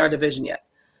football in our division yet.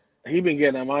 He's been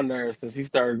getting on my nerves since he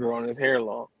started growing his hair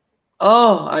long.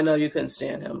 Oh, I know you couldn't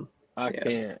stand him. I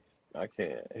can't.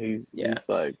 He's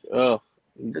like, oh.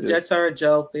 The Jets are a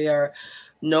joke. They are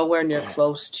nowhere near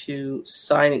close to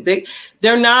signing.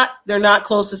 They're not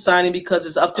close to signing because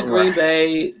it's up to Green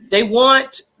Bay. They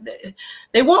want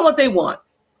what they want.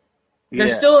 They're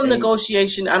still in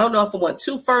negotiation. I don't know if I want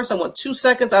 2 firsts. I want 2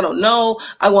 seconds. I don't know.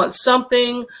 I want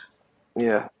something.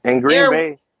 Yeah, and Green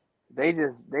Bay, they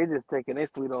just taking their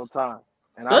sweet old time,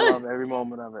 and I love every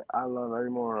moment of it.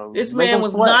 This man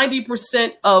was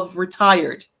 90% of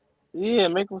retired. Yeah,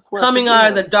 make them sweat. Coming out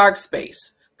of the dark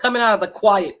space, coming out of the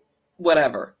quiet,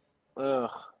 whatever.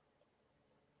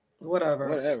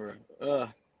 Whatever.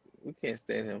 We can't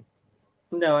stand him.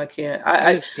 No, I can't.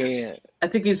 I just can't. I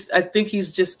think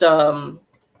he's just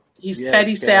He's Yes,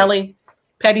 petty Kev. Sally,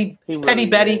 petty He petty really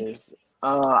Betty. is.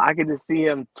 I can just see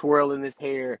him twirling his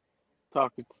hair,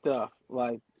 talking stuff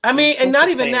like. I mean, he's and not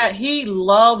super even that. fan. He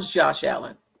loves Josh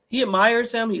Allen. He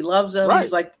admires him. He loves him. Right.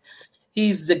 He's like,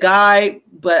 he's the guy.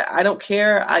 But I don't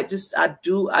care. I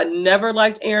never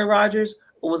liked Aaron Rodgers.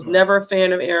 I was never a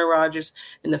fan of Aaron Rodgers.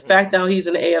 And the fact now he's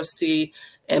in the AFC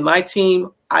and my team,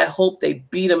 I hope they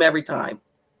beat him every time.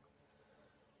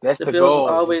 That's The the Bills goal.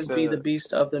 will always be the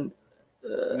beast of the. I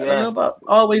don't know Yes. about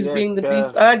always Yes, being the Kev.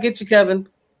 beast. I get you, Kevin.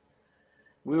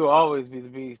 We will always be the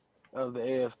beast of the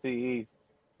AFC East.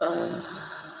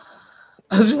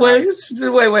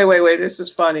 Wait. This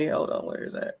is funny. Hold on. Where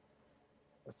is that?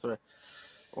 That's right.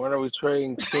 When are we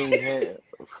trading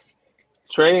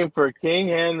trading for King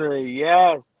Henry?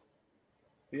 Yes.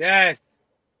 Yes.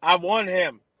 I want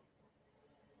him.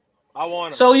 I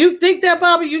want him. So you think that,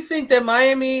 Bobby? You think that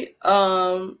Miami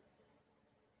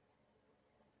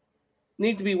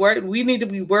need to be worried? We need to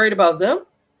be worried about them?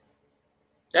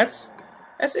 That's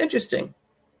interesting.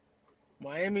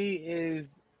 Miami is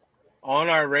on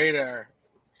our radar.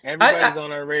 Everybody's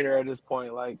on our radar at this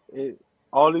point. Like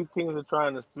all these teams are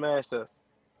trying to smash us.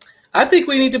 I think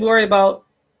we need to worry about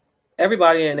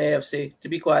everybody in the AFC, to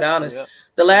be quite honest. Yep.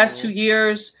 The last 2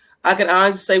 years, I can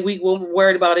honestly say we weren't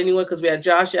worried about anyone because we had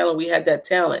Josh Allen, we had that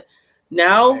talent.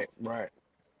 Now, right.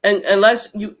 And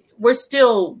unless we're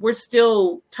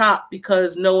still top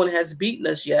because no one has beaten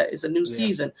us yet. It's a new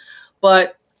season.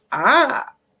 But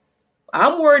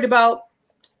I'm worried about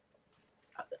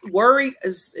worried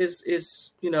is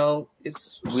it's strong.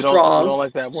 We don't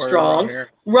like that word strong.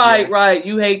 Here. Right.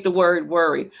 You hate the word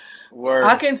worry. Word.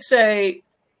 I can say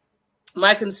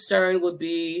my concern would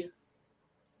be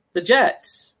the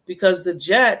Jets because the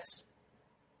Jets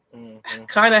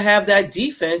kind of have that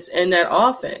defense and that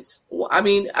offense. I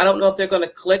mean, I don't know if they're going to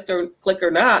click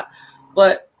or not,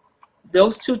 but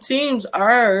those two teams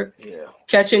are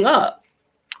catching up.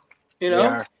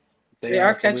 They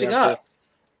are catching up.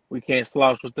 We can't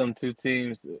slouch with them two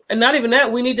teams. And not even that,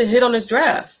 we need to hit on this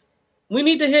draft. We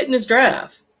need to hit in this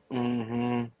draft.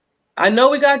 Mm-hmm. I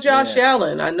know we got Josh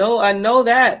Allen. I know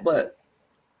that, but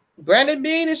Brandon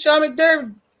Beane and Sean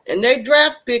McDermott and their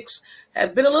draft picks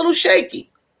have been a little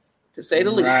shaky, to say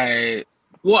the least. Right.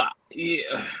 Well,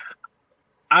 yeah.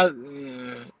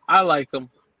 I like them.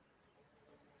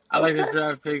 I like the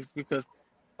draft picks because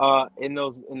in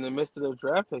the midst of the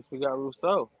draft picks we got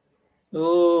Rousseau.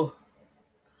 Oh.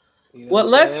 Well,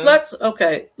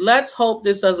 let's hope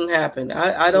this doesn't happen.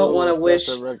 I don't want to wish.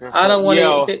 I don't want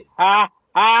to.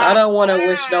 I don't want to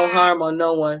wish no harm on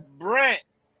no one. Brent,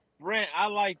 I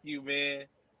like you, man.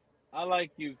 I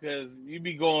like you because you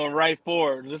be going right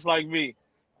forward, just like me.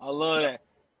 I love that.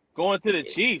 Going to the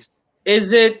Chiefs.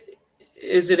 Is it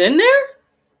in there?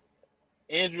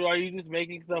 Andrew, are you just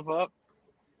making stuff up?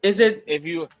 Is it? If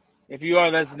you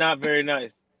are, that's not very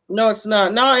nice. No, it's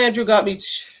not. Now Andrew got me.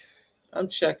 I'm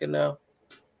checking now.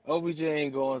 OBJ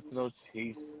ain't going to no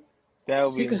Chiefs. That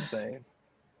would be insane.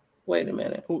 Wait a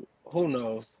minute. Who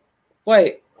knows?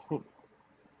 Wait.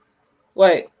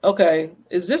 Okay.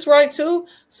 Is this right too?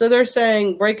 So they're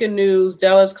saying breaking news: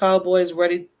 Dallas Cowboys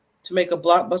ready to make a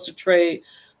blockbuster trade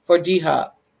for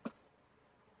D-Hop.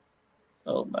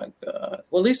 Oh my God.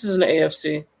 Well, at least it's in the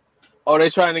AFC. Oh,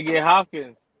 they're trying to get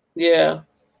Hopkins. Yeah.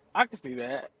 I can see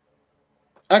that.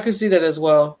 I can see that as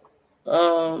well.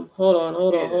 Hold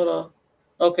on.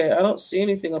 Okay, I don't see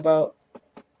anything about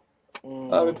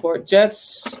report.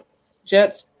 Jets,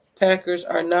 Packers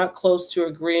are not close to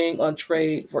agreeing on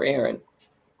trade for Aaron.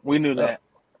 We knew that.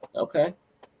 Okay.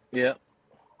 Yeah.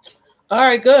 All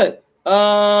right, good.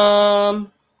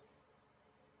 False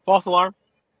alarm.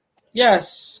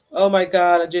 Yes. Oh my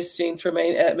God, I just seen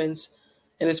Tremaine Edmonds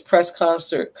in his press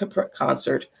concert.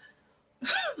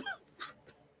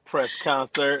 Press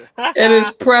concert. In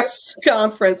his press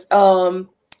conference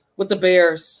with the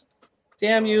Bears.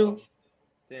 Damn you.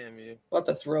 About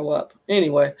to throw up.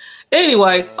 Anyway.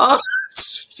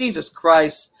 Jesus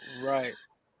Christ. Right.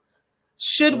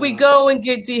 Should we go and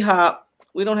get D-Hop?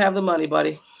 We don't have the money,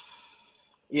 buddy.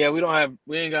 Yeah, we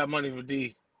ain't got money for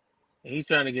D. And he's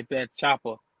trying to get that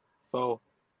chopper. So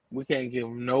we can't give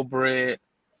him no bread.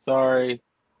 Sorry.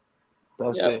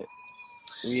 That's it.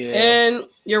 Yeah. And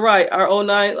you're right. Our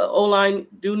O-line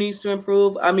do needs to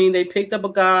improve. I mean, they picked up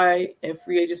a guy in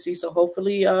free agency, so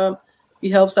hopefully he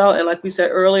helps out. And like we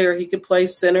said earlier, he could play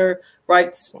center,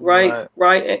 right,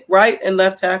 and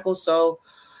left tackle. So,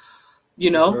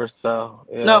 versatile.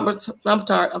 Yeah. No,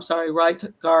 I'm sorry, right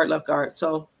guard, left guard.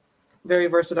 So very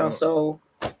versatile. So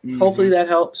hopefully that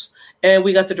helps. And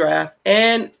we got the draft,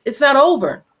 and it's not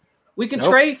over. We can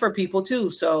trade for people too.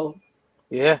 So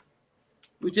yeah.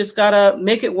 We just gotta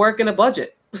make it work in a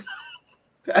budget.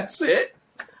 That's it.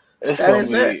 That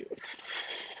is it.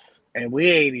 And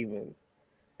we ain't even.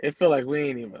 It feel like we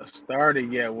ain't even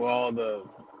started yet with all the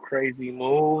crazy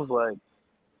moves. Like,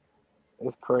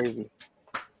 it's crazy.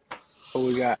 What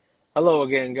we got? Hello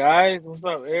again, guys. What's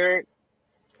up, Eric?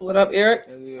 What up, Eric?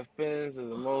 And the offense is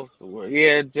the most.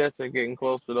 Yeah, Jets are getting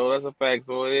closer though. That's a fact.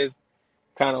 So it is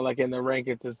kind of like in the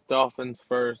rankings. It's Dolphins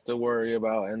first to worry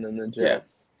about, and then the Jets.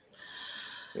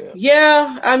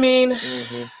 Yeah. I mean,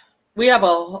 we have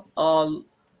a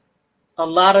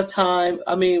lot of time.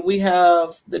 I mean, we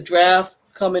have the draft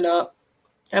coming up.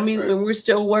 I mean, we're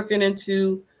still working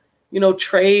into,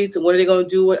 trades and what are they going to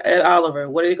do with Ed Oliver?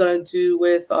 What are they going to do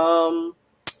with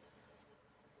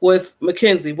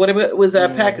McKenzie? What was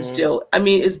that package deal? I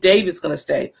mean, is Davis going to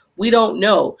stay? We don't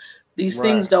know. These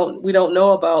things we don't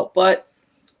know about, but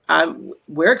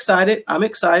we're excited. I'm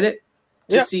excited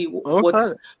to see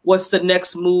what's the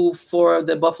next move for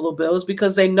the Buffalo Bills,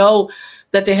 because they know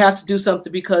that they have to do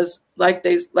something, because like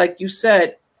you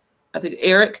said, I think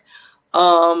Eric,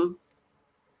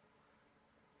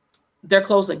 they're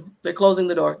closing the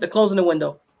door. They're closing the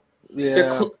window.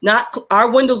 Yeah. Our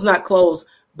window's not closed,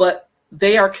 but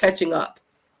they are catching up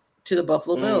to the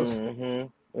Buffalo Bills. Yep. You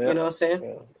know what I'm saying?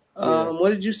 Yeah. What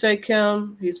did you say,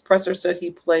 Kim? His presser said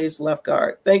he plays left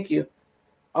guard. Thank you.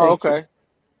 Okay.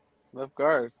 Left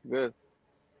guard, good.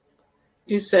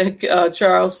 You said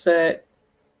Charles said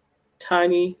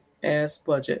tiny ass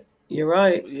budget. You're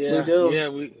right. Yeah, we do.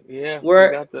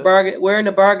 We're in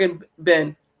the bargain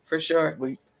bin for sure.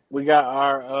 We got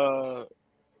our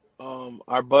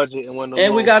budget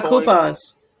and we got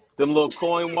coupons. Them little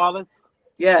coin wallets.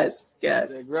 Yes.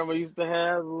 That grandma used to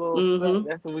have.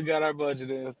 That's what we got our budget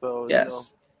in. So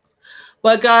yes.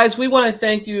 But guys, we want to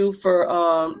thank you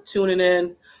for tuning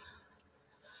in.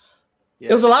 Yeah.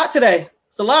 It was a lot today.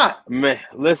 It's a lot. Man,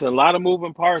 listen, a lot of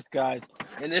moving parts, guys.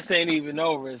 And this ain't even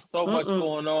over. There's so much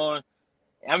going on.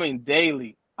 I mean,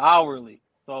 daily, hourly.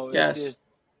 So it's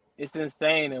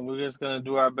insane. And we're just going to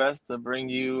do our best to bring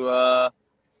you the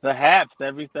haps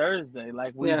every Thursday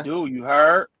like we do. You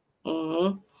heard?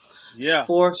 Mm-hmm. Yeah.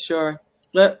 For sure.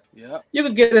 You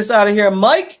can get us out of here,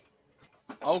 Mike.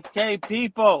 Okay,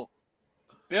 people.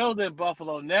 Building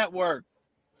Buffalo Network.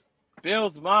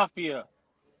 Bills Mafia.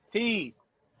 T.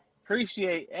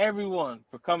 Appreciate everyone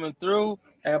for coming through.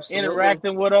 Absolutely.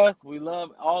 Interacting with us. We love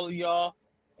all of y'all.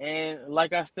 And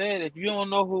like I said, if you don't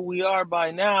know who we are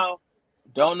by now,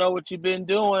 don't know what you've been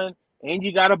doing, and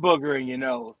you got a booger in your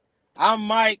nose. I'm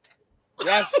Mike.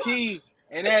 That's T.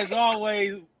 And as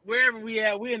always, wherever we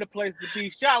at, we in the place to be.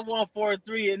 Shot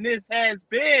 143, and this has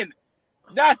been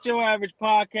Not Your Average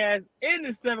Podcast in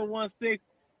the 716.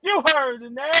 You heard the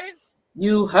name.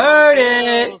 You heard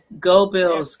it. Go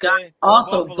Bills. Guys,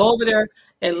 also, go over there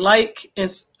and like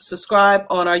and subscribe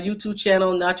on our YouTube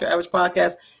channel, Not Your Average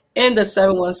Podcast in the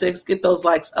 716. Get those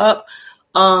likes up.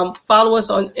 Follow us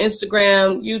on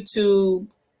Instagram, YouTube,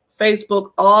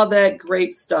 Facebook, all that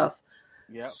great stuff.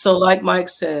 Yep. So like Mike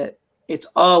said, it's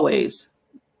always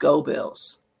Go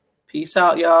Bills. Peace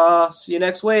out, y'all. See you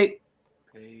next week.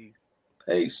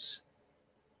 Peace.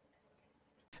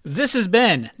 This has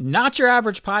been Not Your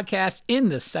Average Podcast in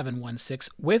the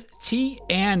 716 with T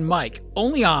and Mike,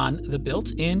 only on the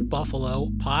Built-in Buffalo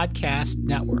Podcast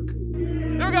Network.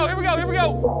 Here we go.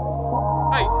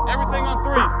 Hey, everything on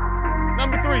 3.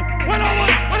 Number 3. 1 on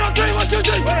 1. 1 on 3. 1, 2,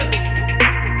 3.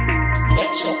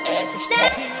 Not Your Average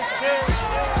Podcast.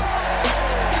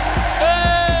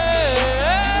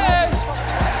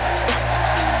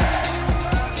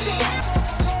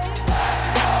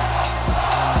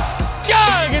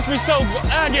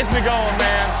 That gets me going,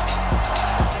 man.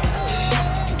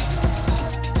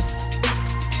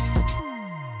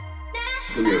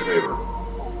 Do me a favor.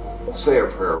 Say a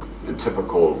prayer, the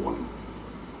typical one.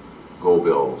 Go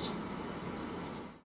Bills.